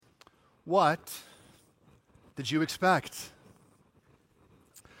What did you expect?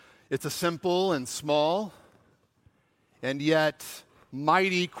 It's a simple and small and yet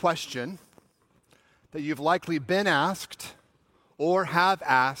mighty question that you've likely been asked or have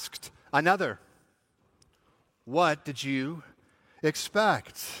asked another. What did you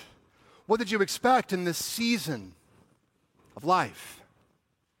expect? What did you expect in this season of life?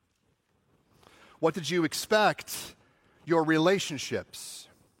 What did you expect your relationships,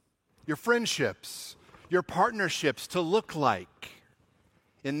 your friendships, your partnerships to look like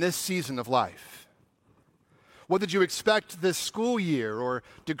in this season of life? What did you expect this school year or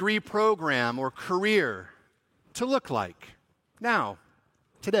degree program or career to look like now,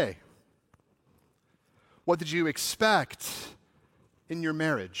 today? What did you expect in your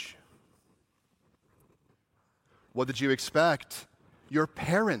marriage? What did you expect your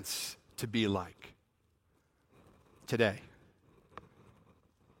parents to be like today?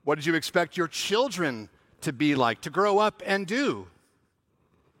 What did you expect your children to be like, to grow up and do?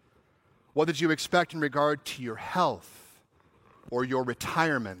 What did you expect in regard to your health or your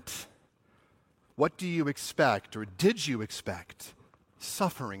retirement? What do you expect, or did you expect,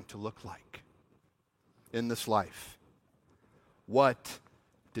 suffering to look like in this life? What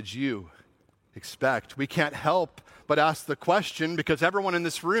did you expect? We can't help but ask the question because everyone in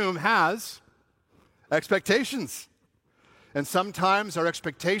this room has expectations. And sometimes our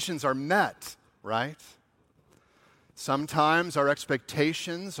expectations are met, right? Sometimes our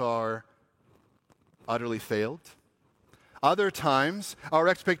expectations are utterly failed. Other times, our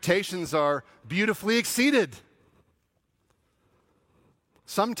expectations are beautifully exceeded.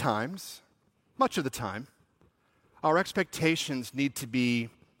 Sometimes, much of the time, our expectations need to be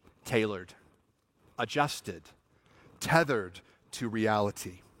tailored, adjusted, tethered to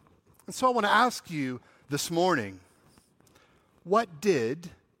reality. And so I want to ask you this morning, what did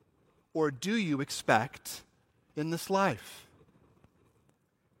or do you expect in this life?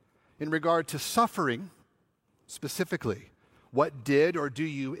 In regard to suffering, specifically, what did or do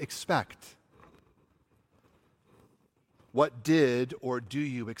you expect? What did or do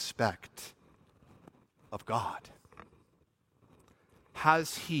you expect of God?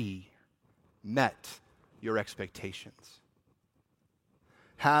 Has He met your expectations?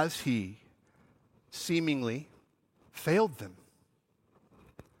 Has He seemingly failed them?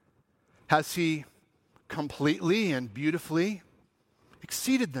 Has He completely and beautifully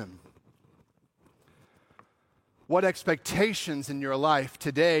exceeded them? What expectations in your life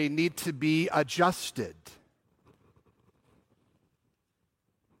today need to be adjusted?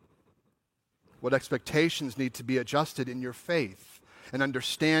 What expectations need to be adjusted in your faith and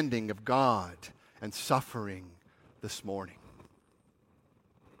understanding of God and suffering this morning?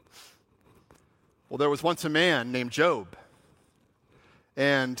 Well, there was once a man named Job,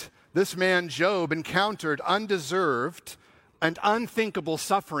 and this man, Job, encountered undeserved and unthinkable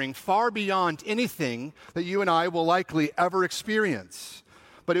suffering far beyond anything that you and I will likely ever experience.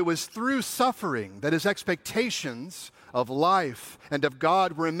 But it was through suffering that his expectations of life and of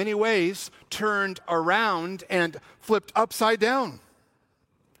God were in many ways turned around and flipped upside down.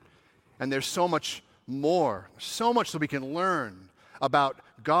 And there's so much more, so much that we can learn about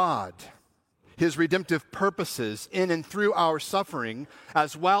God, His redemptive purposes in and through our suffering,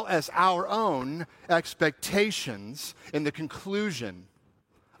 as well as our own expectations in the conclusion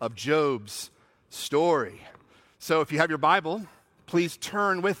of Job's story. So if you have your Bible, please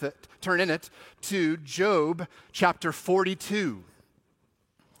turn in it to Job chapter 42.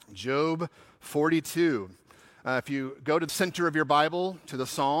 Job 42. If you go to the center of your Bible, to the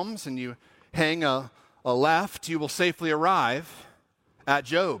Psalms, and you hang a left, you will safely arrive at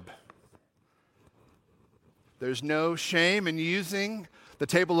Job. There's no shame in using the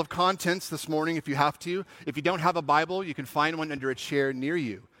table of contents this morning if you have to. If you don't have a Bible, you can find one under a chair near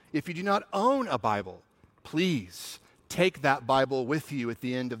you. If you do not own a Bible, please take that Bible with you at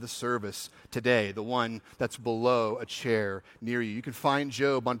the end of the service today, the one that's below a chair near you. You can find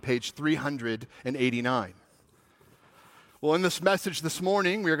Job on page 389. Well, in this message this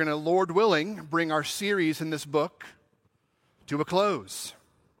morning, we are going to, Lord willing, bring our series in this book to a close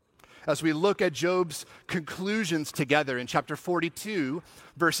as we look at Job's conclusions together in chapter 42,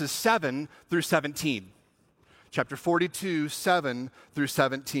 verses 7 through 17. Chapter 42, 7 through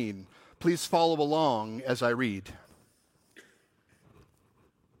 17. Please follow along as I read.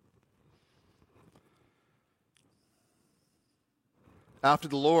 After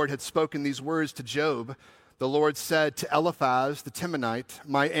the Lord had spoken these words to Job, the Lord said to Eliphaz the Temanite,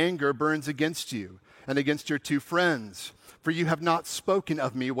 "My anger burns against you and against your two friends, for you have not spoken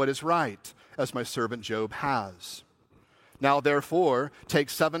of me what is right, as my servant Job has. Now therefore, take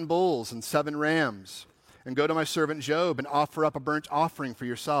 7 bulls and 7 rams, and go to my servant Job and offer up a burnt offering for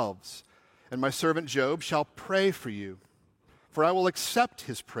yourselves. And my servant Job shall pray for you, for I will accept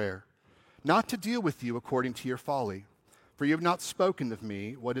his prayer, not to deal with you according to your folly. For you have not spoken of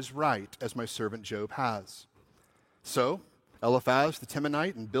me what is right, as my servant Job has. So Eliphaz the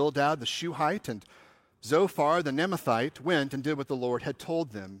Temanite, and Bildad the Shuhite, and Zophar the Naamathite went and did what the Lord had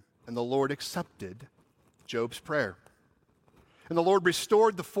told them, and the Lord accepted Job's prayer. And the Lord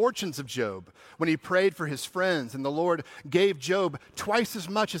restored the fortunes of Job when he prayed for his friends, and the Lord gave Job twice as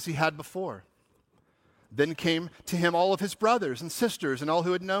much as he had before. Then came to him all of his brothers and sisters and all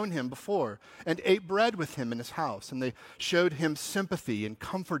who had known him before, and ate bread with him in his house. And they showed him sympathy and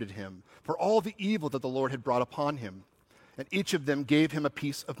comforted him for all the evil that the Lord had brought upon him. And each of them gave him a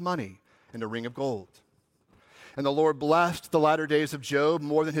piece of money and a ring of gold. And the Lord blessed the latter days of Job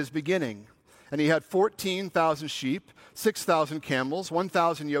more than his beginning. And he had 14,000 sheep, 6,000 camels,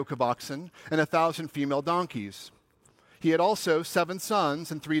 1,000 yoke of oxen, and 1,000 female donkeys. He had also 7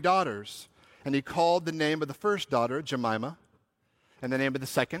 sons and 3 daughters. And he called the name of the first daughter Jemimah, and the name of the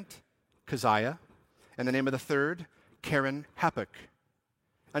second Keziah, and the name of the third Karen Happuch.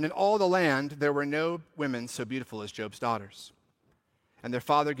 And in all the land there were no women so beautiful as Job's daughters. And their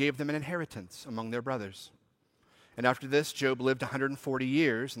father gave them an inheritance among their brothers. And after this, Job lived 140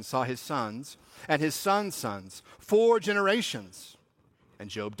 years and saw his sons and his sons' sons, 4 generations. And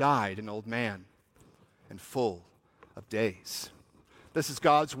Job died an old man and full of days. This is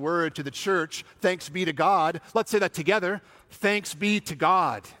God's word to the church. Thanks be to God. Let's say that together. Thanks be to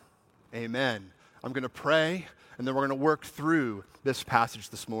God. Amen. I'm going to pray, and then we're going to work through this passage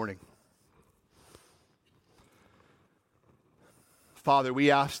this morning. Father, we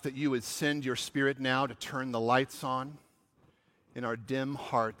ask that you would send your Spirit now to turn the lights on in our dim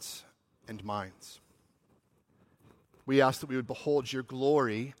hearts and minds. We ask that we would behold your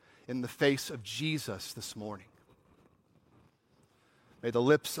glory in the face of Jesus this morning. May the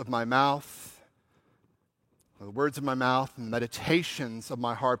lips of my mouth, the words of my mouth, and the meditations of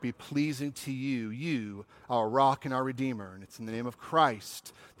my heart be pleasing to you, you, our rock and our Redeemer. And it's in the name of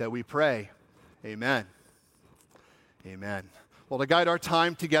Christ that we pray. Amen. Amen. Well, to guide our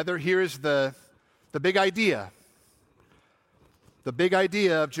time together, here is the big idea. The big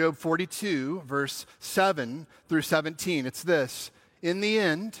idea of Job 42, verse 7 through 17. It's this: in the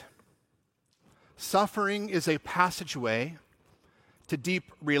end, suffering is a passageway to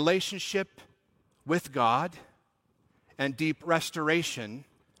deep relationship with God and deep restoration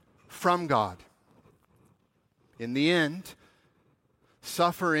from God. In the end,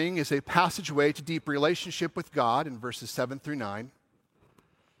 suffering is a passageway to deep relationship with God in verses 7 through 9,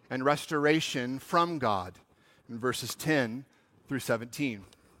 and restoration from God in verses 10 through 17.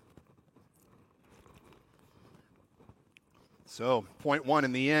 So, point 1,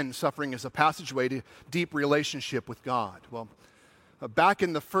 in the end, suffering is a passageway to deep relationship with God. Well, back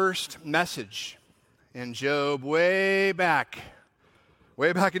in the first message in Job, way back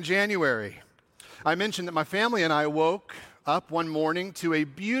in January, I mentioned that my family and I woke up one morning to a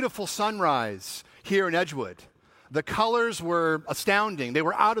beautiful sunrise here in Edgewood. The colors were astounding. They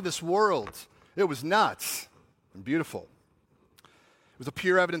were out of this world. It was nuts and beautiful. It was a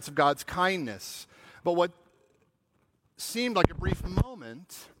pure evidence of God's kindness. But what seemed like a brief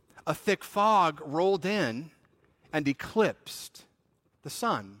moment, a thick fog rolled in and eclipsed the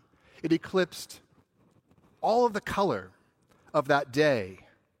sun. It eclipsed all of the color of that day,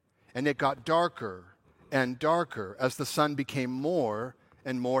 and it got darker and darker as the sun became more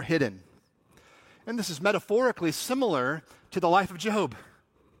and more hidden. And this is metaphorically similar to the life of Job.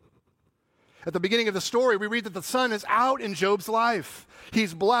 At the beginning of the story, we read that the sun is out in Job's life.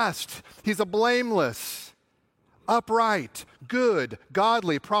 He's blessed. He's a blameless, upright, good,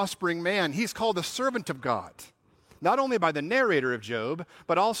 godly, prospering man. He's called the servant of God, not only by the narrator of Job,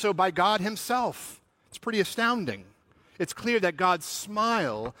 but also by God himself. It's pretty astounding. It's clear that God's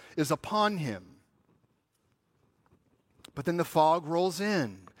smile is upon him. But then the fog rolls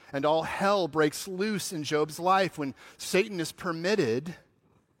in, and all hell breaks loose in Job's life when Satan is permitted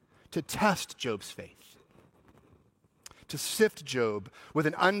to test Job's faith, to sift Job with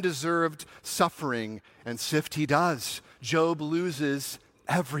an undeserved suffering, and sift he does. Job loses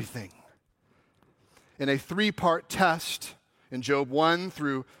everything. In a 3-part test, in Job 1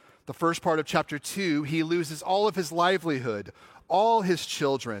 through the first part of chapter 2, he loses all of his livelihood, all his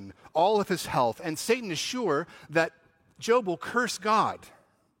children, all of his health, and Satan is sure that Job will curse God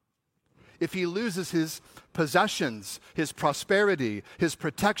if he loses his possessions, his prosperity, his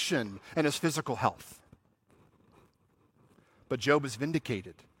protection, and his physical health. But Job is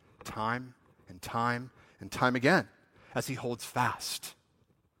vindicated time and time and time again. as he holds fast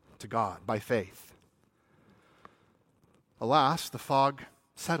to God by faith. Alas, the fog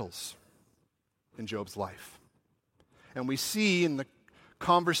settles in Job's life. And we see in the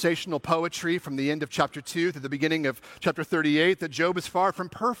conversational poetry from the end of chapter 2 to the beginning of chapter 38 that Job is far from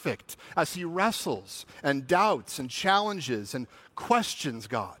perfect as he wrestles and doubts and challenges and questions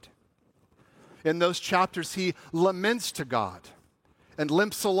God. In those chapters, he laments to God and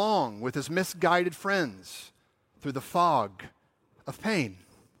limps along with his misguided friends through the fog of pain.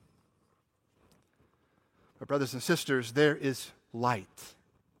 But brothers and sisters, there is light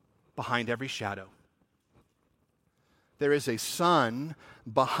behind every shadow. There is a sun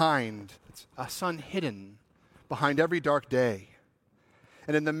hidden behind every dark day.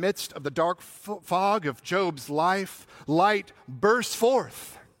 And in the midst of the dark fog of Job's life, light bursts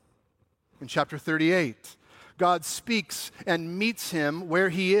forth. In chapter 38, God speaks and meets him where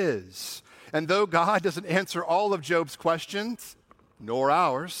he is. And though God doesn't answer all of Job's questions, nor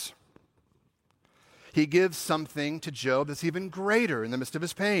ours, he gives something to Job that's even greater in the midst of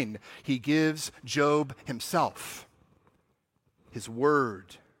his pain. He gives Job himself, his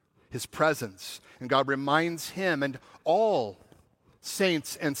word, his presence. And God reminds him and all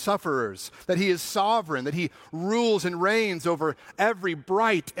saints and sufferers that he is sovereign, that he rules and reigns over every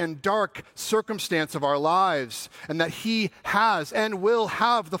bright and dark circumstance of our lives, and that he has and will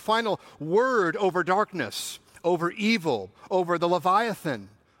have the final word over darkness, over evil, over the Leviathan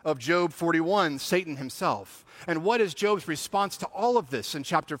of Job 41, Satan himself. And what is Job's response to all of this in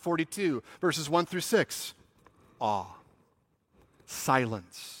chapter 42, verses 1 through 6? Awe,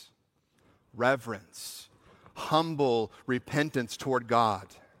 silence, reverence, humble repentance toward God.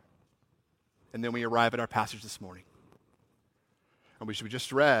 And then we arrive at our passage this morning. And we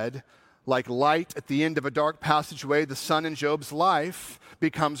just read, like light at the end of a dark passageway, the sun in Job's life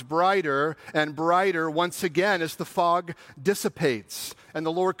becomes brighter and brighter once again as the fog dissipates. And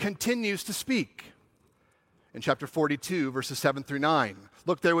the Lord continues to speak. In chapter 42, verses 7 through 9.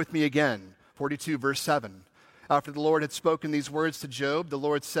 Look there with me again. 42, verse 7. After the Lord had spoken these words to Job, the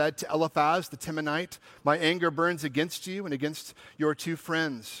Lord said to Eliphaz the Temanite, "My anger burns against you and against your two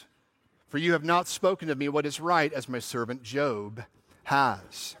friends, for you have not spoken of me what is right, as my servant Job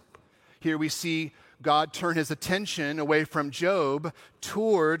has." Here we see God turn his attention away from Job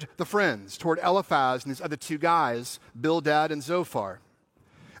toward the friends, toward Eliphaz and these other two guys, Bildad and Zophar.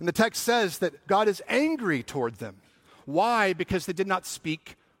 And the text says that God is angry toward them. Why? Because they did not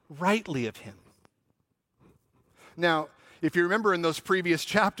speak rightly of him. Now, if you remember in those previous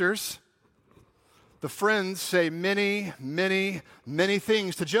chapters, the friends say many, many, many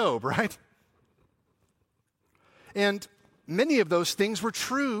things to Job, right? And many of those things were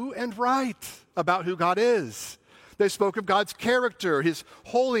true and right about who God is. They spoke of God's character, his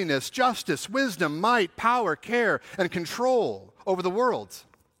holiness, justice, wisdom, might, power, care, and control over the world.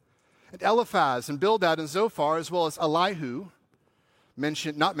 And Eliphaz and Bildad and Zophar, as well as Elihu,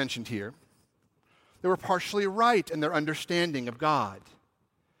 not mentioned here, they were partially right in their understanding of God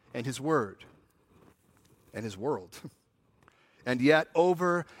and his word and his world. And yet,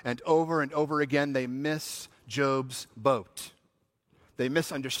 over and over and over again, they miss Job's boat. They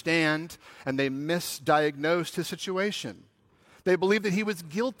misunderstand and they misdiagnosed his situation. They believed that he was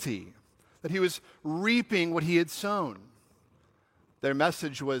guilty, that he was reaping what he had sown. Their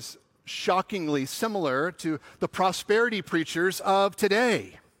message was shockingly similar to the prosperity preachers of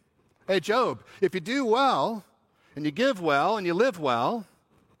today. Hey, Job, if you do well, and you give well, and you live well,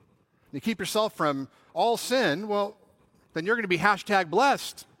 and you keep yourself from all sin, well, then you're going to be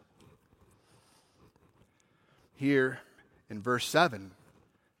 #blessed. Here in verse 7,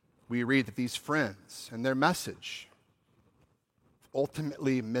 we read that these friends and their message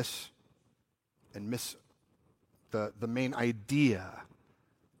ultimately miss the main idea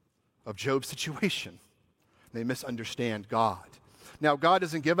of Job's situation. They misunderstand God. Now, God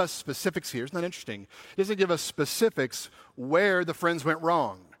doesn't give us specifics here. It's not interesting. He doesn't give us specifics where the friends went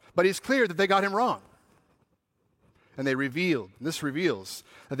wrong. But he's clear that they got him wrong. And this reveals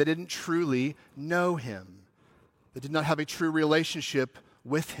that they didn't truly know him. They did not have a true relationship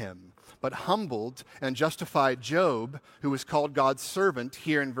with him, but humbled and justified Job, who was called God's servant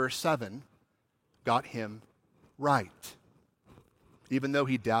here in verse 7, got him right. Even though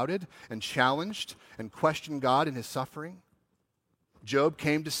he doubted and challenged and questioned God in his suffering, Job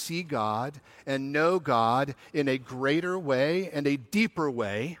came to see God and know God in a greater way and a deeper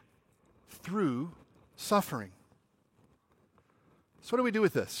way through suffering. So what do we do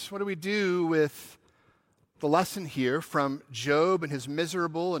with this? What do we do with the lesson here from Job and his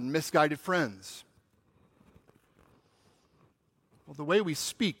miserable and misguided friends? Well, the way we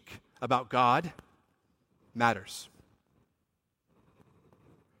speak about God matters.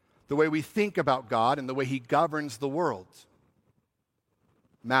 the way we think about God and the way he governs the world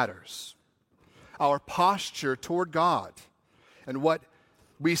matters. Our posture toward God and what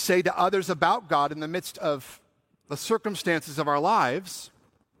we say to others about God in the midst of the circumstances of our lives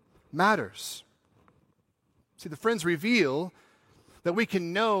matters. See, the friends reveal that we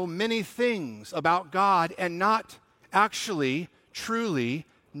can know many things about God and not actually, truly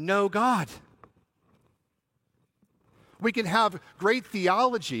know God. We can have great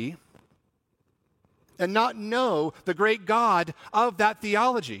theology and not know the great God of that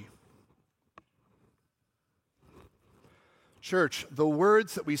theology. Church, the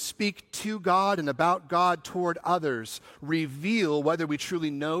words that we speak to God and about God toward others reveal whether we truly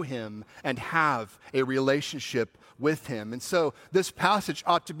know him and have a relationship with him. And so this passage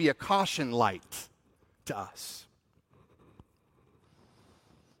ought to be a caution light to us.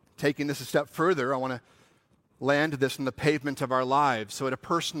 Taking this a step further, I want to land this on the pavement of our lives. So at a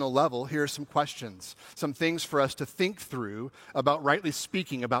personal level, here are some questions, some things for us to think through about rightly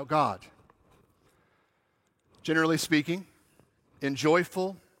speaking about God. Generally speaking, in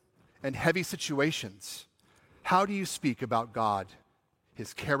joyful and heavy situations, how do you speak about God,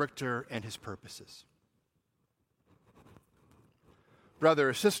 his character, and his purposes? Brother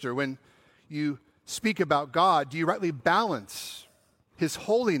or sister, when you speak about God, do you rightly balance his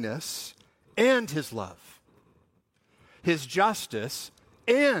holiness and his love, his justice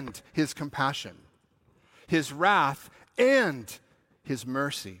and his compassion, his wrath and his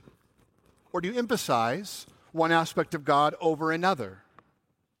mercy? Or do you emphasize one aspect of God over another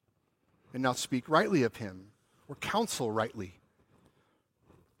and not speak rightly of him or counsel rightly?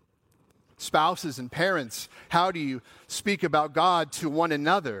 Spouses and parents, how do you speak about God to one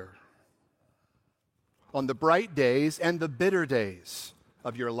another on the bright days and the bitter days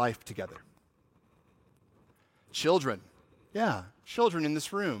of your life together? Children, children in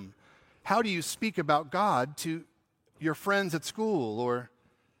this room, how do you speak about God to your friends at school or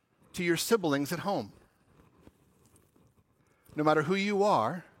to your siblings at home? No matter who you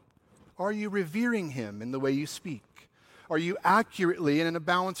are you revering him in the way you speak? Are you accurately and in a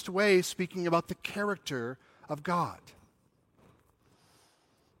balanced way speaking about the character of God?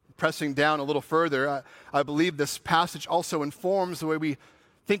 Pressing down a little further, I believe this passage also informs the way we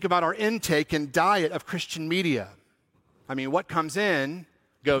think about our intake and diet of Christian media. I mean, what comes in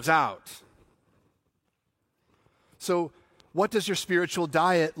goes out. So, what does your spiritual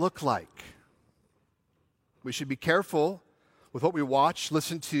diet look like? We should be careful with what we watch,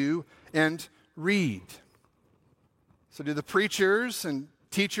 listen to, and read. So do the preachers and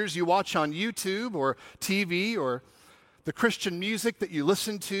teachers you watch on YouTube or TV or the Christian music that you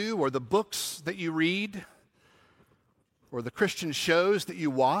listen to or the books that you read or the Christian shows that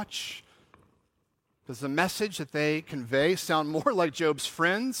you watch, does the message that they convey sound more like Job's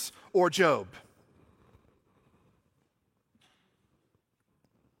friends or Job?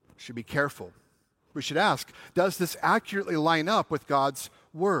 We should be careful. We should ask, does this accurately line up with God's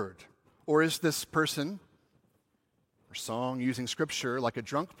word? Or is this person or song using scripture like a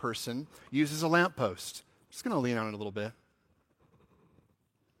drunk person uses a lamppost? I'm just going to lean on it a little bit.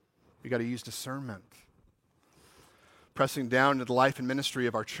 We got to use discernment. Pressing down into the life and ministry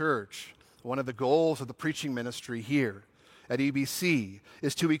of our church, one of the goals of the preaching ministry here at EBC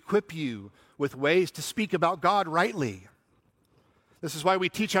is to equip you with ways to speak about God rightly. This is why we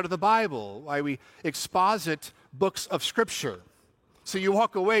teach out of the Bible, why we exposit books of Scripture. So you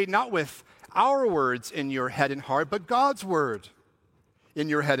walk away not with our words in your head and heart, but God's word in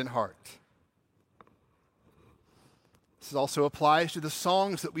your head and heart. This also applies to the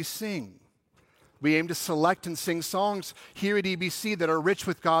songs that we sing. We aim to select and sing songs here at EBC that are rich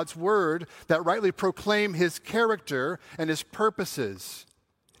with God's word, that rightly proclaim his character and his purposes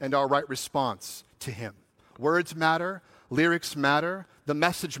and our right response to him. Words matter, lyrics matter, the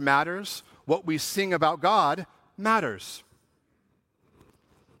message matters, what we sing about God matters.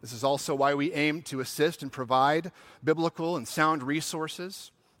 This is also why we aim to assist and provide biblical and sound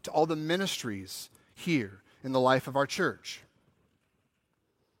resources to all the ministries here in the life of our church.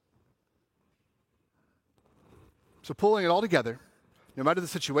 So pulling it all together, no matter the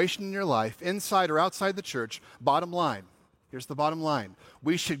situation in your life, inside or outside the church, bottom line, here's the bottom line.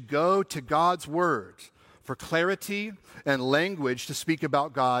 We should go to God's word for clarity and language to speak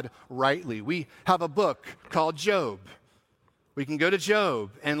about God rightly. We have a book called Job. We can go to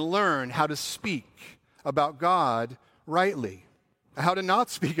Job and learn how to speak about God rightly, how to not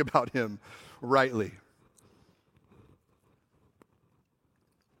speak about him rightly.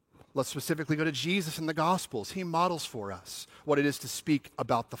 Let's specifically go to Jesus in the Gospels. He models for us what it is to speak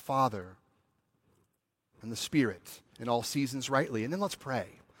about the Father and the Spirit in all seasons rightly. And then let's pray.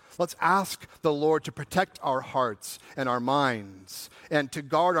 Let's ask the Lord to protect our hearts and our minds and to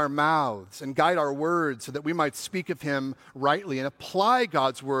guard our mouths and guide our words so that we might speak of him rightly and apply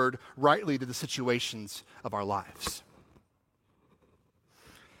God's word rightly to the situations of our lives.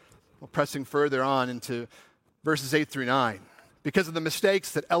 Well, pressing further on into verses 8 through 9. Because of the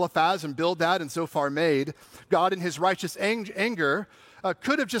mistakes that Eliphaz and Bildad and Zophar made, God in his righteous anger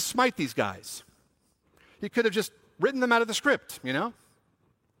could have just smite these guys. He could have just written them out of the script,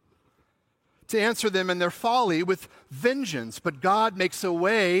 to answer them in their folly with vengeance. But God makes a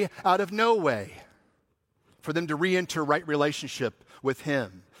way out of no way for them to re-enter right relationship with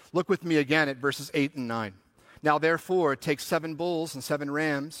him. Look with me again at verses 8 and 9. Now therefore, take 7 bulls and 7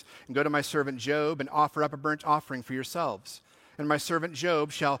 rams, and go to my servant Job, and offer up a burnt offering for yourselves. And my servant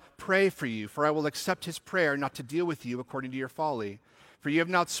Job shall pray for you, for I will accept his prayer not to deal with you according to your folly. For you have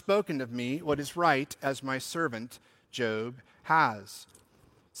not spoken of me what is right, as my servant Job has.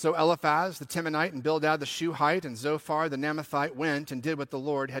 So Eliphaz the Temanite and Bildad the Shuhite and Zophar the Naamathite went and did what the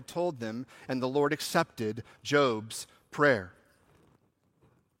Lord had told them, and the Lord accepted Job's prayer.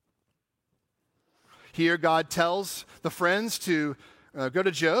 Here God tells the friends to go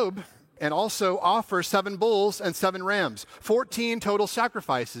to Job and also offer 7 bulls and 7 rams, 14 total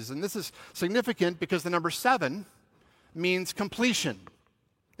sacrifices. And this is significant because the number 7 means completion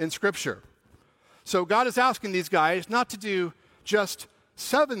in Scripture. So God is asking these guys not to do just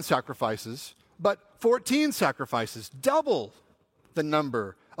 7 sacrifices, but 14 sacrifices, double the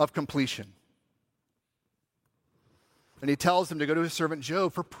number of completion. And he tells them to go to his servant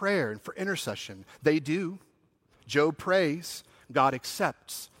Job for prayer and for intercession. They do. Job prays, God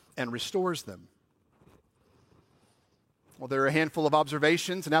accepts and restores them. Well, there are a handful of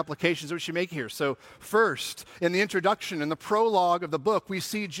observations and applications that we should make here. So first, in the introduction, in the prologue of the book, we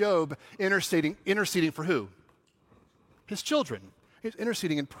see Job interceding for who? His children. He's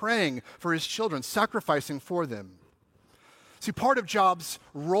interceding and praying for his children, sacrificing for them. See, part of Job's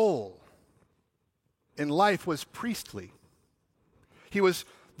role in life was priestly. He was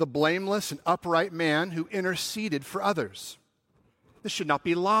the blameless and upright man who interceded for others. This should not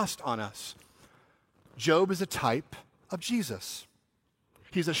be lost on us. Job is a type of Jesus.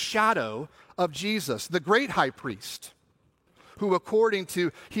 He's a shadow of Jesus, the great high priest, who, according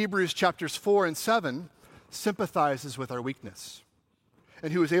to Hebrews chapters 4 and 7, sympathizes with our weakness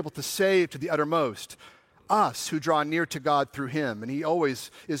and who is able to save to the uttermost us who draw near to God through him. And he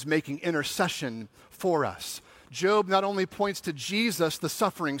always is making intercession for us. Job not only points to Jesus, the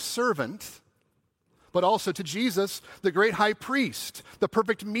suffering servant, but also to Jesus, the great high priest, the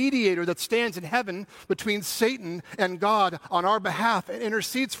perfect mediator that stands in heaven between Satan and God on our behalf and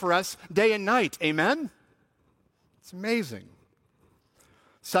intercedes for us day and night. Amen? It's amazing.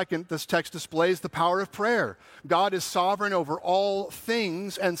 Second, this text displays the power of prayer. God is sovereign over all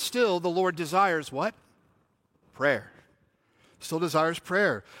things, and still the Lord desires what? Prayer. Still desires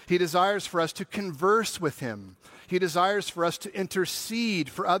prayer. He desires for us to converse with him. He desires for us to intercede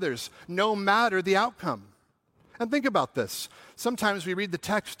for others, no matter the outcome. And think about this. Sometimes we read the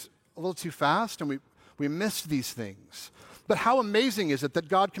text a little too fast and we miss these things. But how amazing is it that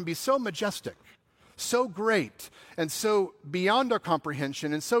God can be so majestic, so great, and so beyond our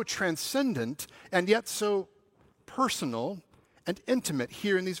comprehension, and so transcendent, and yet so personal and intimate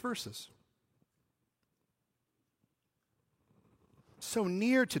here in these verses. So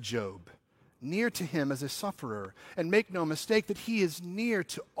near to Job, near to him as a sufferer, and make no mistake that he is near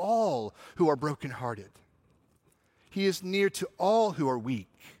to all who are brokenhearted. He is near to all who are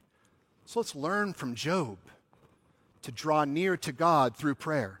weak. So let's learn from Job to draw near to God through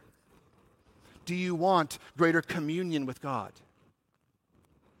prayer. Do you want greater communion with God?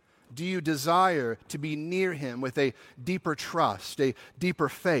 Do you desire to be near him with a deeper trust, a deeper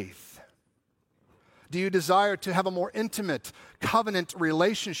faith? Do you desire to have a more intimate covenant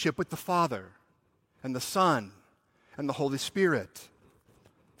relationship with the Father and the Son and the Holy Spirit?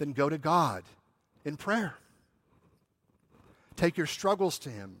 Then go to God in prayer. Take your struggles to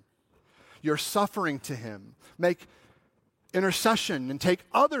him, your suffering to him. Make intercession and take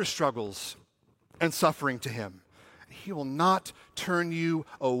other struggles and suffering to him. He will not turn you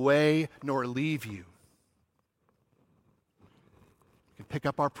away nor leave you. You can pick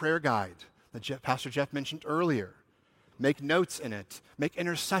up our prayer guide that Pastor Jeff mentioned earlier. Make notes in it. Make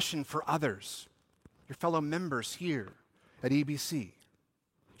intercession for others, your fellow members here at EBC,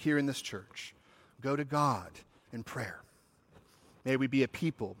 here in this church. Go to God in prayer. May we be a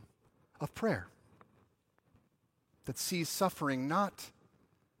people of prayer that sees suffering not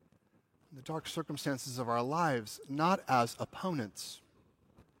in the dark circumstances of our lives, not as opponents,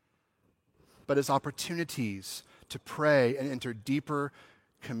 but as opportunities to pray and enter deeper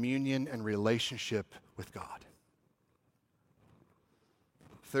communion and relationship with God.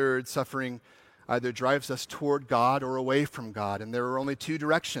 Third, suffering either drives us toward God or away from God, and there are only two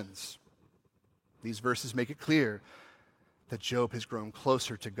directions. These verses make it clear that Job has grown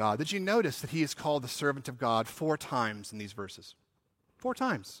closer to God. Did you notice that he is called the servant of God 4 times in these verses? 4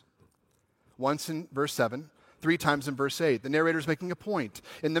 times. Once in verse 7, 3 times in verse 8. The narrator is making a point.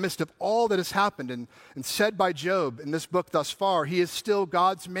 In the midst of all that has happened and said by Job in this book thus far, he is still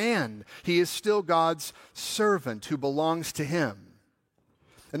God's man. He is still God's servant who belongs to him.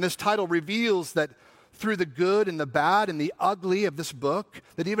 And this title reveals that through the good and the bad and the ugly of this book,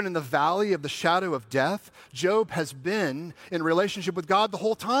 that even in the valley of the shadow of death, Job has been in relationship with God the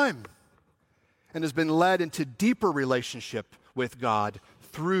whole time and has been led into deeper relationship with God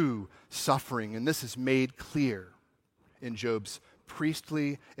through suffering. And this is made clear in Job's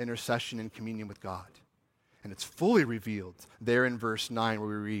priestly intercession and communion with God. And it's fully revealed there in verse 9 where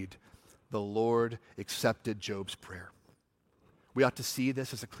we read, "The Lord accepted Job's prayer." We ought to see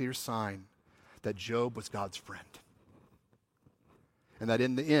this as a clear sign that Job was God's friend. And that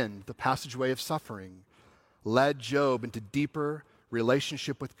in the end, the passageway of suffering led Job into deeper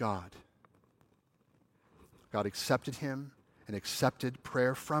relationship with God. God accepted him and accepted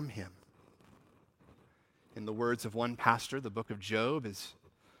prayer from him. In the words of one pastor, the book of Job is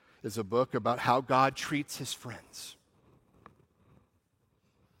a book about how God treats his friends.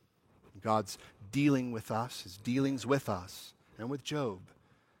 God's dealing with us, his dealings with us and with Job,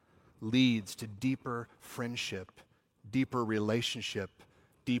 leads to deeper friendship, deeper relationship,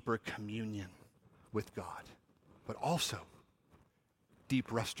 deeper communion with God, but also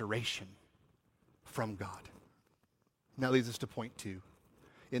deep restoration from God. And that leads us to point 2.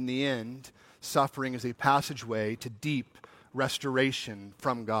 In the end, suffering is a passageway to deep restoration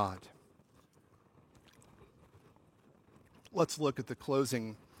from God. Let's look at the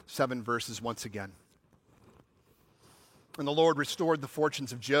closing 7 verses once again. "And the Lord restored the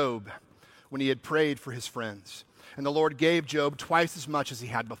fortunes of Job when he had prayed for his friends. And the Lord gave Job twice as much as he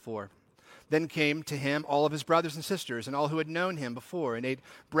had before. Then came to him all of his brothers and sisters and all who had known him before and ate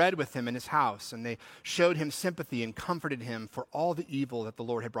bread with him in his house. And they showed him sympathy and comforted him for all the evil that the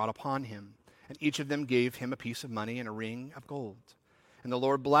Lord had brought upon him. And each of them gave him a piece of money and a ring of gold. And the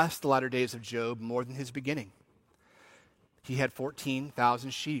Lord blessed the latter days of Job more than his beginning. He had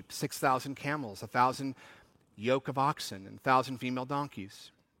 14,000 sheep, 6,000 camels, 1,000 yoke of oxen, and 1,000 female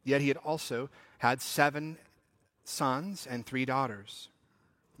donkeys. Yet he had also had 7 sons and 3 daughters.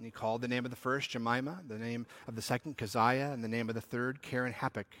 And he called the name of the first Jemimah, the name of the second Keziah, and the name of the third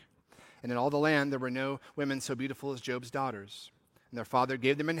Keren-Happuch. And in all the land there were no women so beautiful as Job's daughters. And their father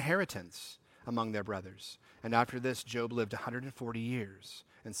gave them inheritance among their brothers. And after this Job lived 140 years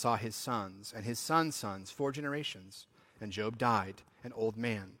and saw his sons and his sons' sons 4 generations. And Job died an old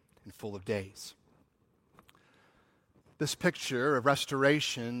man and full of days." This picture of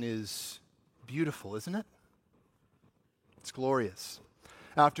restoration is beautiful, isn't it? It's glorious.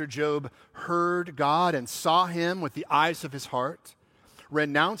 After Job heard God and saw him with the eyes of his heart,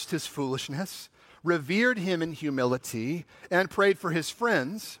 renounced his foolishness, revered him in humility, and prayed for his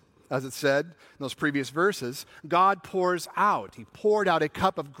friends, as it said in those previous verses, God pours out. He poured out a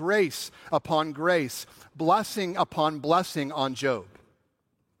cup of grace upon grace, blessing upon blessing on Job.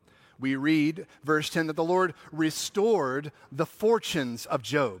 We read, verse 10, that the Lord restored the fortunes of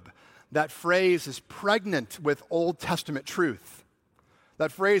Job. That phrase is pregnant with Old Testament truth.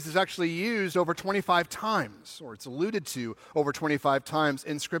 That phrase is actually used over 25 times, or it's alluded to over 25 times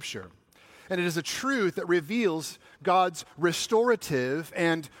in Scripture. And it is a truth that reveals God's restorative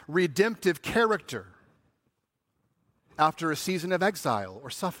and redemptive character after a season of exile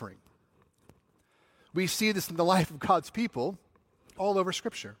or suffering. We see this in the life of God's people all over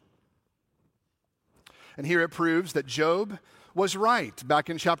Scripture. And here it proves that Job was right back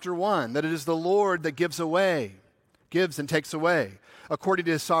in chapter 1, that it is the Lord that gives and takes away, according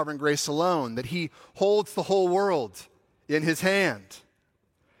to his sovereign grace alone, that he holds the whole world in his hand,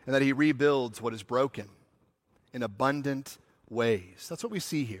 and that he rebuilds what is broken in abundant ways. That's what we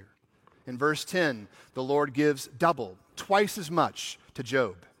see here. In verse 10, the Lord gives double, twice as much to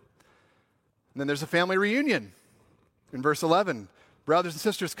Job. And then there's a family reunion. In verse 11, brothers and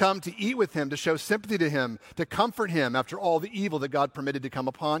sisters come to eat with him, to show sympathy to him, to comfort him after all the evil that God permitted to come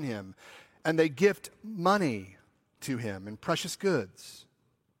upon him. And they gift money to him and precious goods.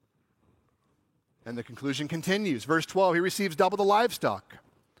 And the conclusion continues. Verse 12, he receives double the livestock.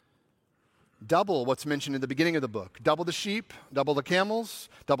 Double what's mentioned in the beginning of the book. Double the sheep, double the camels,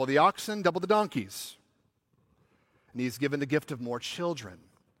 double the oxen, double the donkeys. And he's given the gift of more children.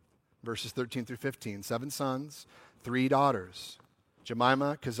 Verses 13 through 15, 7 sons, 3 daughters.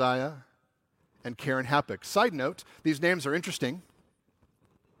 Jemima, Keziah, and Karen Happuch. Side note, these names are interesting.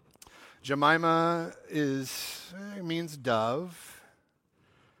 Jemima means dove.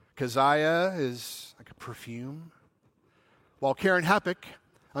 Keziah is like a perfume. While Karen Happuch,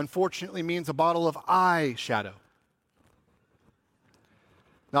 unfortunately, means a bottle of eyeshadow.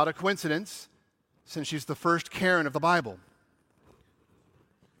 Not a coincidence, since she's the first Karen of the Bible.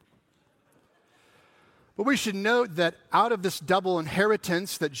 But we should note that out of this double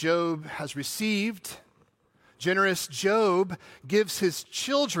inheritance that Job has received, generous Job gives his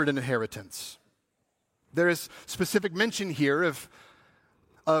children an inheritance. There is specific mention here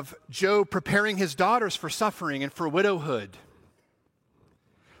of Job preparing his daughters for suffering and for widowhood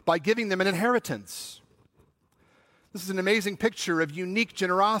by giving them an inheritance. This is an amazing picture of unique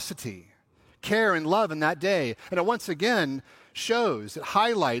generosity, care, and love in that day. And it once again it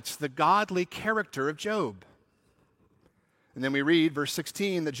highlights the godly character of Job. And then we read, verse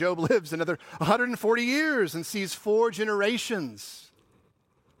 16, that Job lives another 140 years and sees four generations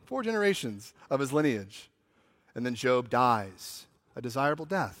of his lineage. And then Job dies a desirable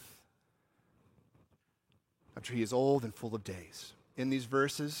death after he is old and full of days. In these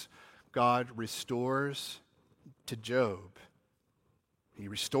verses, God restores to Job. He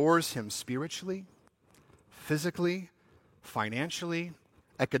restores him spiritually, physically, financially,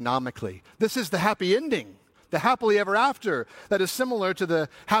 economically. This is the happy ending, the happily ever after, that is similar to the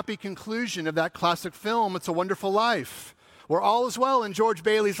happy conclusion of that classic film, It's a Wonderful Life, where all is well in George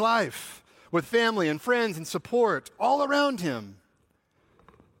Bailey's life, with family and friends and support all around him.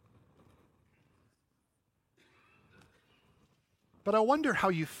 But I wonder how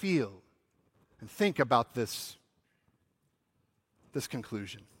you feel and think about this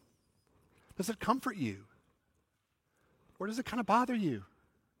conclusion. Does it comfort you? Or does it kind of bother you?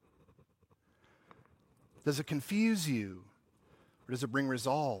 Does it confuse you? Or does it bring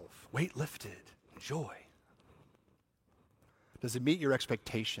resolve, weight lifted, joy? Does it meet your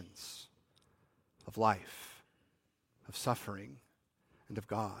expectations of life, of suffering, and of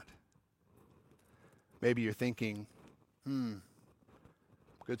God? Maybe you're thinking,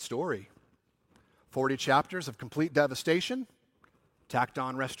 good story. 40 chapters of complete devastation, tacked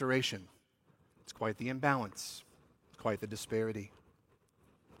on restoration. It's quite the imbalance. Quite the disparity.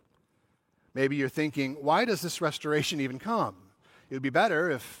 Maybe you're thinking, why does this restoration even come? It would be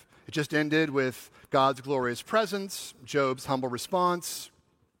better if it just ended with God's glorious presence, Job's humble response,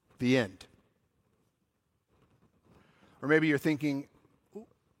 the end. Or maybe you're thinking,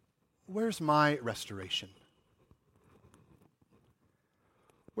 where's my restoration?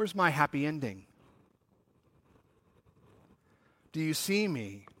 Where's my happy ending? Do you see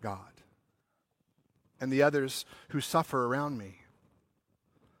me, God, and the others who suffer around me?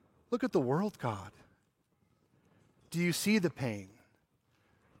 Look at the world, God. Do you see the pain?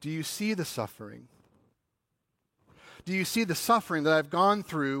 Do you see the suffering? Do you see the suffering that I've gone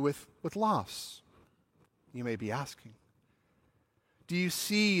through with loss? You may be asking. Do you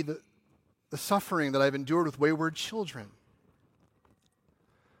see the suffering that I've endured with wayward children?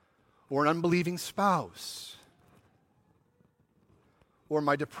 Or an unbelieving spouse? Or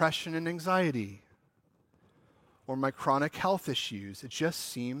my depression and anxiety? Or my chronic health issues? It just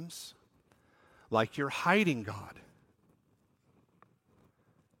seems like you're hiding, God.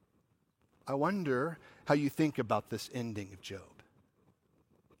 I wonder how you think about this ending of Job.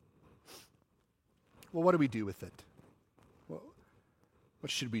 Well, what do we do with it? Well, what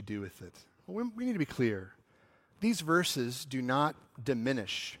should we do with it? Well, we need to be clear. These verses do not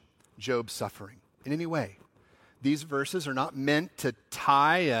diminish Job's suffering in any way. These verses are not meant to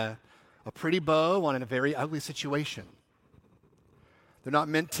tie a pretty bow on a very ugly situation. They're not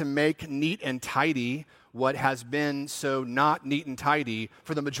meant to make neat and tidy what has been so not neat and tidy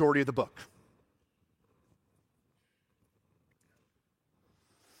for the majority of the book.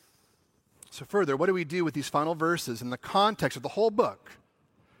 So further, what do we do with these final verses in the context of the whole book?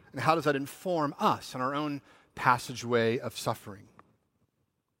 And how does that inform us in our own passageway of suffering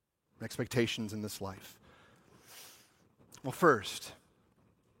and expectations in this life? Well, first,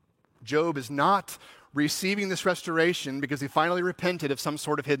 Job is not receiving this restoration because he finally repented of some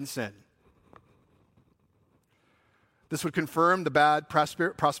sort of hidden sin. This would confirm the bad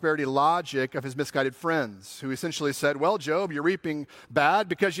prosperity logic of his misguided friends, who essentially said, well, Job, you're reaping bad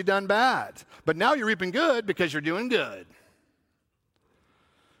because you've done bad, but now you're reaping good because you're doing good.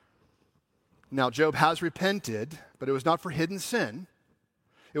 Now, Job has repented, but it was not for hidden sin.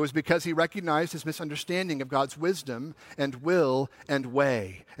 It was because he recognized his misunderstanding of God's wisdom and will and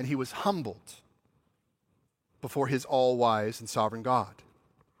way, and he was humbled before his all-wise and sovereign God.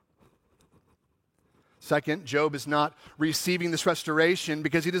 Second, Job is not receiving this restoration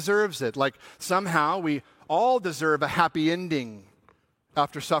because he deserves it. Like somehow we all deserve a happy ending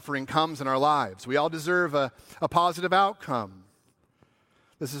after suffering comes in our lives. We all deserve a positive outcome.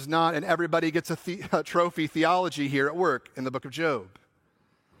 This is not an everybody gets a trophy theology here at work in the book of Job.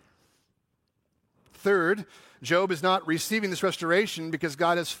 Third, Job is not receiving this restoration because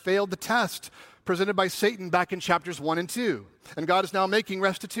God has failed the test presented by Satan back in chapters 1 and 2. And God is now making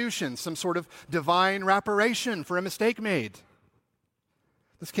restitution, some sort of divine reparation for a mistake made.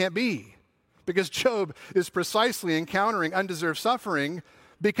 This can't be, because Job is precisely encountering undeserved suffering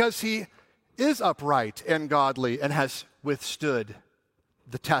because he is upright and godly and has withstood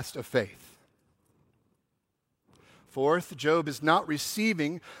the test of faith. Fourth, Job is not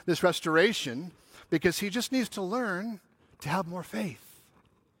receiving this restoration because he just needs to learn to have more faith.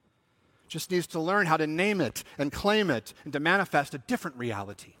 Just needs to learn how to name it and claim it and to manifest a different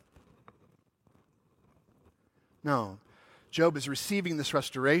reality. No, Job is receiving this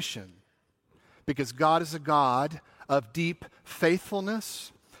restoration because God is a God of deep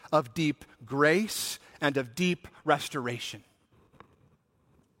faithfulness, of deep grace, and of deep restoration.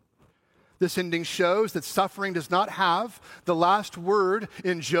 This ending shows that suffering does not have the last word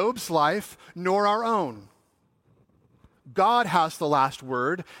in Job's life, nor our own. God has the last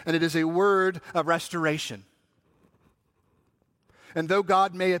word, and it is a word of restoration. And though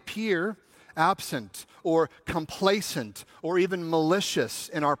God may appear absent or complacent or even malicious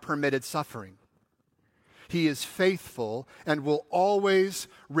in our permitted suffering, He is faithful and will always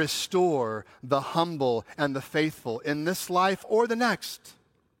restore the humble and the faithful in this life or the next.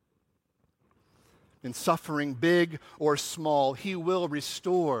 In suffering big or small, He will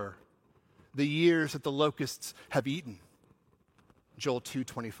restore the years that the locusts have eaten. Joel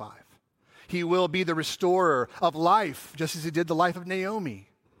 2:25. He will be the restorer of life, just as He did the life of Naomi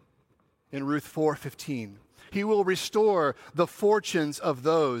in Ruth 4:15. He will restore the fortunes of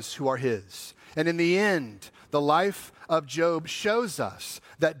those who are His. And in the end, the life of Job shows us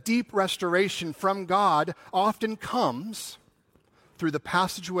that deep restoration from God often comes through the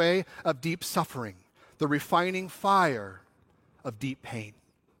passageway of deep suffering, the refining fire of deep pain.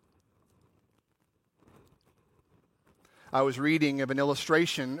 I was reading of an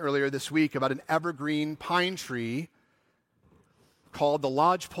illustration earlier this week about an evergreen pine tree called the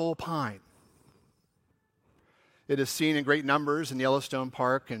lodgepole pine. It is seen in great numbers in Yellowstone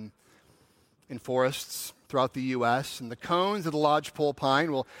Park and in forests throughout the U.S. And the cones of the lodgepole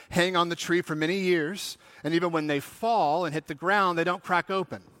pine will hang on the tree for many years, and even when they fall and hit the ground, they don't crack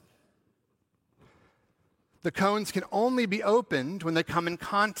open. The cones can only be opened when they come in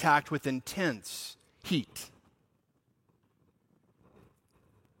contact with intense heat.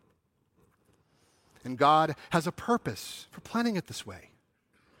 And God has a purpose for planning it this way.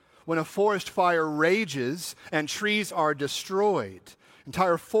 When a forest fire rages and trees are destroyed,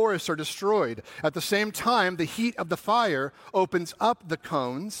 entire forests are destroyed, at the same time, the heat of the fire opens up the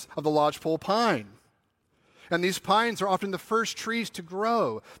cones of the lodgepole pine. And these pines are often the first trees to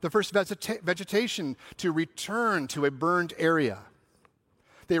grow, the first vegetation to return to a burned area.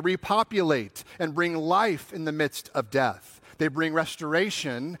 They repopulate and bring life in the midst of death. They bring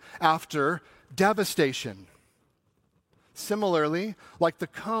restoration after devastation. Similarly, like the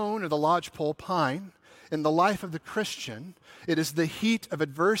cone or the lodgepole pine, in the life of the Christian, it is the heat of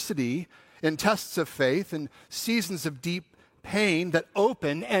adversity in tests of faith and seasons of deep pain that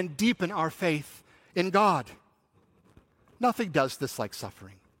open and deepen our faith in God. Nothing does this like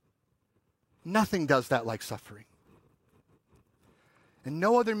suffering. Nothing does that like suffering. And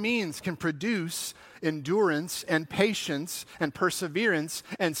no other means can produce endurance and patience and perseverance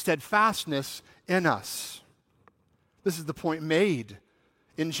and steadfastness in us. This is the point made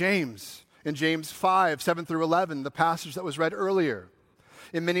in James 5, 7 through 11, the passage that was read earlier.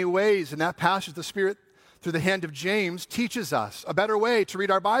 In many ways, in that passage, the Spirit, through the hand of James, teaches us a better way to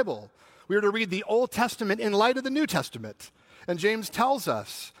read our Bible. We are to read the Old Testament in light of the New Testament. And James tells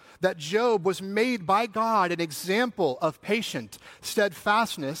us that Job was made by God an example of patient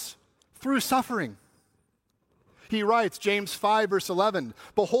steadfastness through suffering. He writes, James 5, verse 11,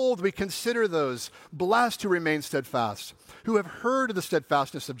 "Behold, we consider those blessed who remain steadfast, who have heard of the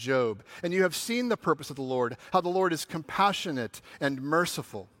steadfastness of Job, and you have seen the purpose of the Lord, how the Lord is compassionate and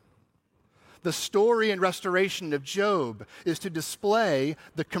merciful." The story and restoration of Job is to display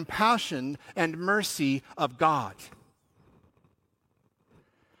the compassion and mercy of God.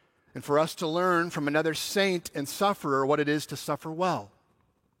 And for us to learn from another saint and sufferer what it is to suffer well,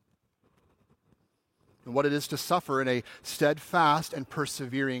 and what it is to suffer in a steadfast and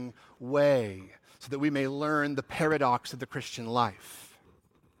persevering way, so that we may learn the paradox of the Christian life.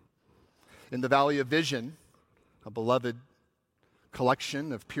 In the Valley of Vision, a beloved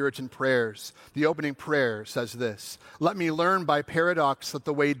collection of Puritan prayers, the opening prayer says this: "Let me learn by paradox that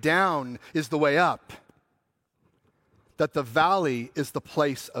the way down is the way up, that the valley is the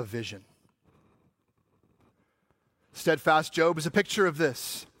place of vision." Steadfast Job is a picture of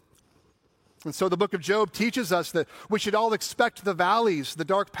this. And so the book of Job teaches us that we should all expect the valleys, the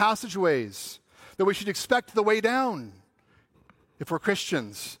dark passageways, that we should expect the way down if we're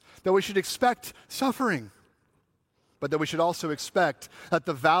Christians, that we should expect suffering, but that we should also expect that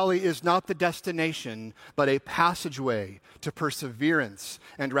the valley is not the destination, but a passageway to perseverance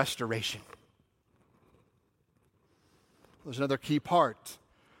and restoration. There's another key part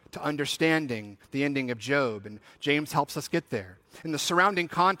to understanding the ending of Job, and James helps us get there. In the surrounding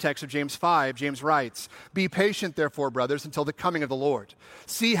context of James 5, James writes, "Be patient, therefore, brothers, until the coming of the Lord.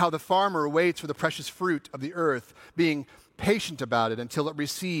 See how the farmer waits for the precious fruit of the earth, being patient about it until it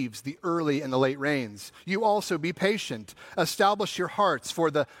receives the early and the late rains. You also be patient. Establish your hearts,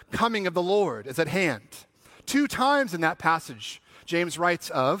 for the coming of the Lord is at hand." 2 times in that passage, James writes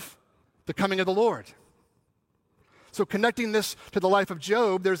of the coming of the Lord. So connecting this to the life of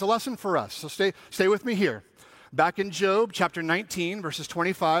Job, there's a lesson for us. So stay with me here. Back in Job chapter 19, verses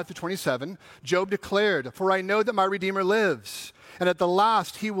 25 to 27, Job declared, "For I know that my Redeemer lives, and at the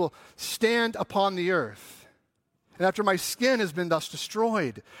last he will stand upon the earth. And after my skin has been thus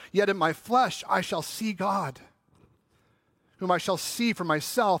destroyed, yet in my flesh I shall see God, whom I shall see for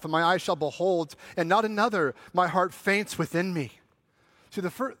myself, and my eyes shall behold, and not another. My heart faints within me." See,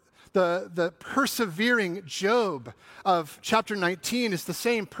 the persevering Job of chapter 19 is the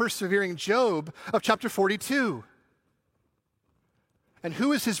same persevering Job of chapter 42. And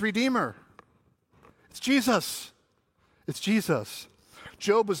who is his Redeemer? It's Jesus. It's Jesus.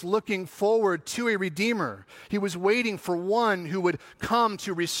 Job was looking forward to a Redeemer. He was waiting for one who would come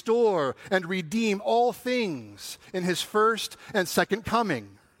to restore and redeem all things in his first and second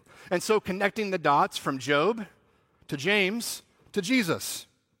coming. And so connecting the dots from Job to James to Jesus.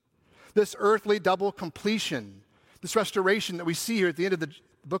 This earthly double completion, this restoration that we see here at the end of the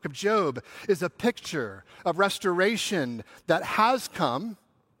book of Job, is a picture of restoration that has come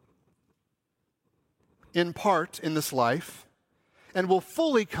in part in this life and will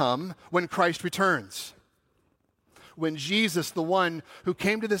fully come when Christ returns. When Jesus, the one who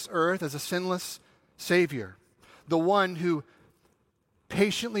came to this earth as a sinless Savior, the one who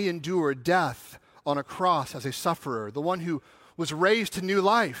patiently endured death on a cross as a sufferer, the one who was raised to new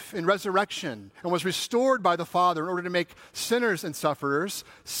life in resurrection and was restored by the Father in order to make sinners and sufferers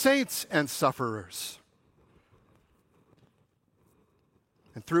saints and sufferers.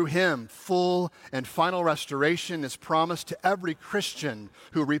 And through him, full and final restoration is promised to every Christian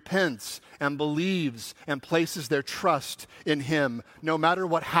who repents and believes and places their trust in him, no matter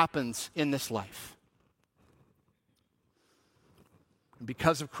what happens in this life. And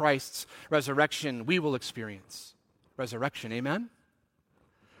because of Christ's resurrection, we will experience resurrection. Amen?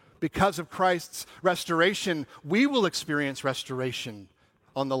 Because of Christ's restoration, we will experience restoration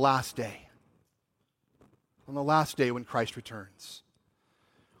on the last day. On the last day when Christ returns.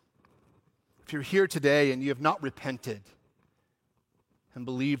 If you're here today and you have not repented and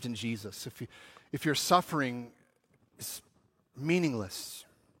believed in Jesus, if your suffering is meaningless,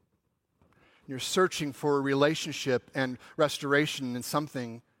 you're searching for a relationship and restoration in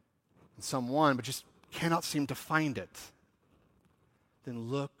something, in someone, but just cannot seem to find it, then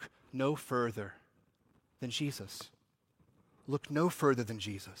look no further than Jesus. Look no further than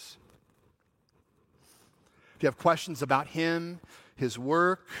Jesus. If you have questions about him, his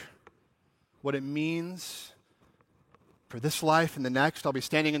work, what it means for this life and the next, I'll be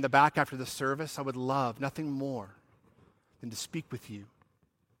standing in the back after the service. I would love nothing more than to speak with you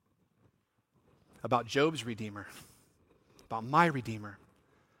about Job's Redeemer, about my Redeemer,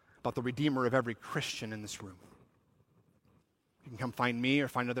 about the Redeemer of every Christian in this room. You can come find me or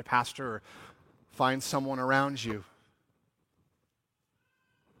find another pastor or find someone around you.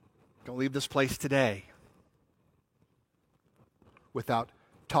 Don't leave this place today without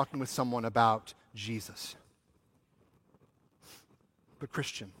talking with someone about Jesus. But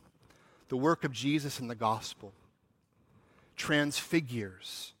Christian, the work of Jesus in the gospel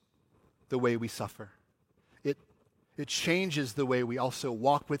transfigures the way we suffer. It changes the way we also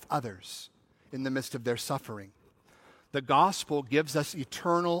walk with others in the midst of their suffering. The gospel gives us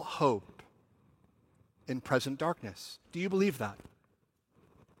eternal hope in present darkness. Do you believe that?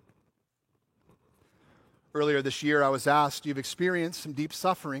 Earlier this year, I was asked, you've experienced some deep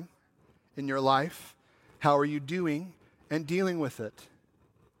suffering in your life. How are you doing and dealing with it?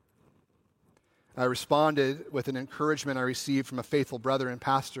 I responded with an encouragement I received from a faithful brother and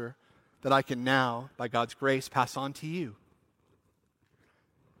pastor that I can now, by God's grace, pass on to you.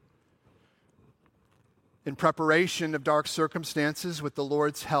 In preparation of dark circumstances, with the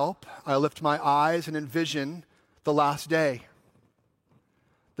Lord's help, I lift my eyes and envision the last day,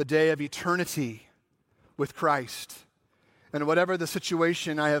 the day of eternity with Christ. And whatever the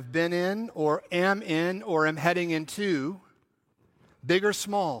situation I have been in or am heading into, big or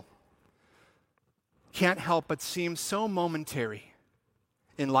small, can't help but seem so momentary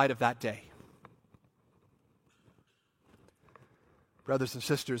in light of that day. Brothers and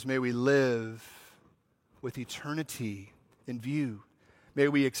sisters, may we live with eternity in view. May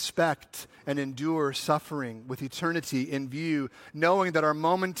we expect and endure suffering with eternity in view, knowing that our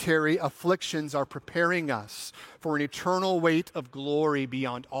momentary afflictions are preparing us for an eternal weight of glory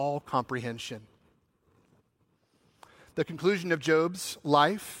beyond all comprehension. The conclusion of Job's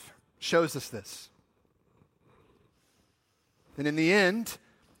life shows us this. And in the end,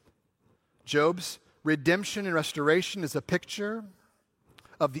 Job's redemption and restoration is a picture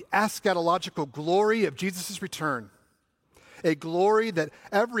of the eschatological glory of Jesus' return. A glory that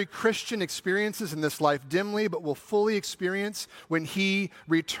every Christian experiences in this life dimly, but will fully experience when he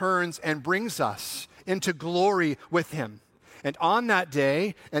returns and brings us into glory with him. And on that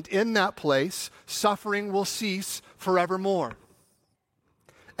day and in that place, suffering will cease forevermore.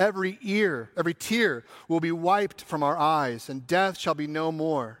 Every tear will be wiped from our eyes, and death shall be no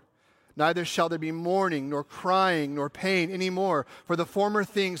more. Neither shall there be mourning, nor crying, nor pain anymore, for the former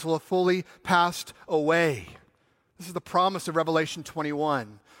things will have fully passed away. This is the promise of Revelation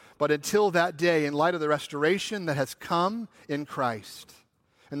 21. But until that day, in light of the restoration that has come in Christ,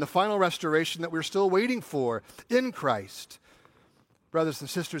 and the final restoration that we're still waiting for in Christ, brothers and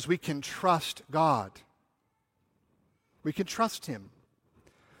sisters, we can trust God. We can trust him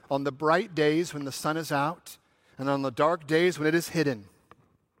on the bright days when the sun is out, and on the dark days when it is hidden.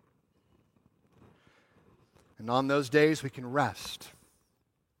 And on those days, we can rest.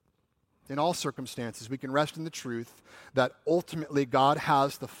 In all circumstances, we can rest in the truth that ultimately God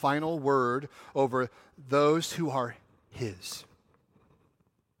has the final word over those who are his.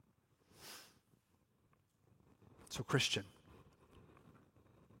 So, Christian,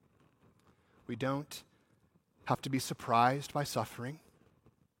 we don't have to be surprised by suffering.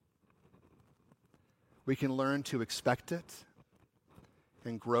 We can learn to expect it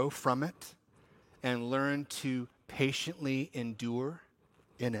and grow from it, and learn to patiently endure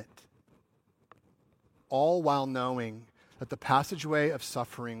in it. All while knowing that the passageway of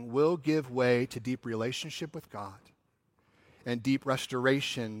suffering will give way to deep relationship with God and deep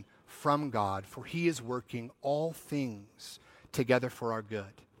restoration from God, for he is working all things together for our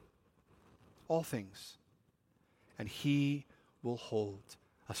good. All things. And he will hold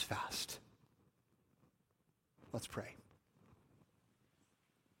us fast. Let's pray.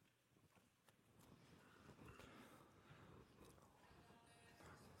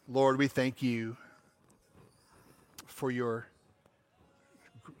 Lord, we thank you for your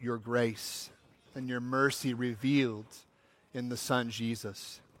grace and your mercy revealed in the Son,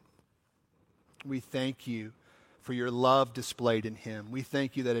 Jesus. We thank you for your love displayed in him. We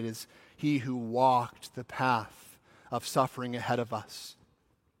thank you that it is he who walked the path of suffering ahead of us.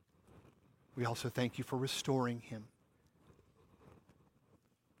 We also thank you for restoring him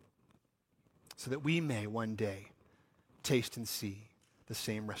so that we may one day taste and see the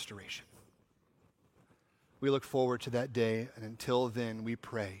same restoration. We look forward to that day, and until then we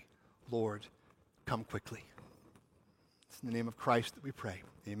pray, Lord, come quickly. It's in the name of Christ that we pray.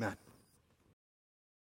 Amen.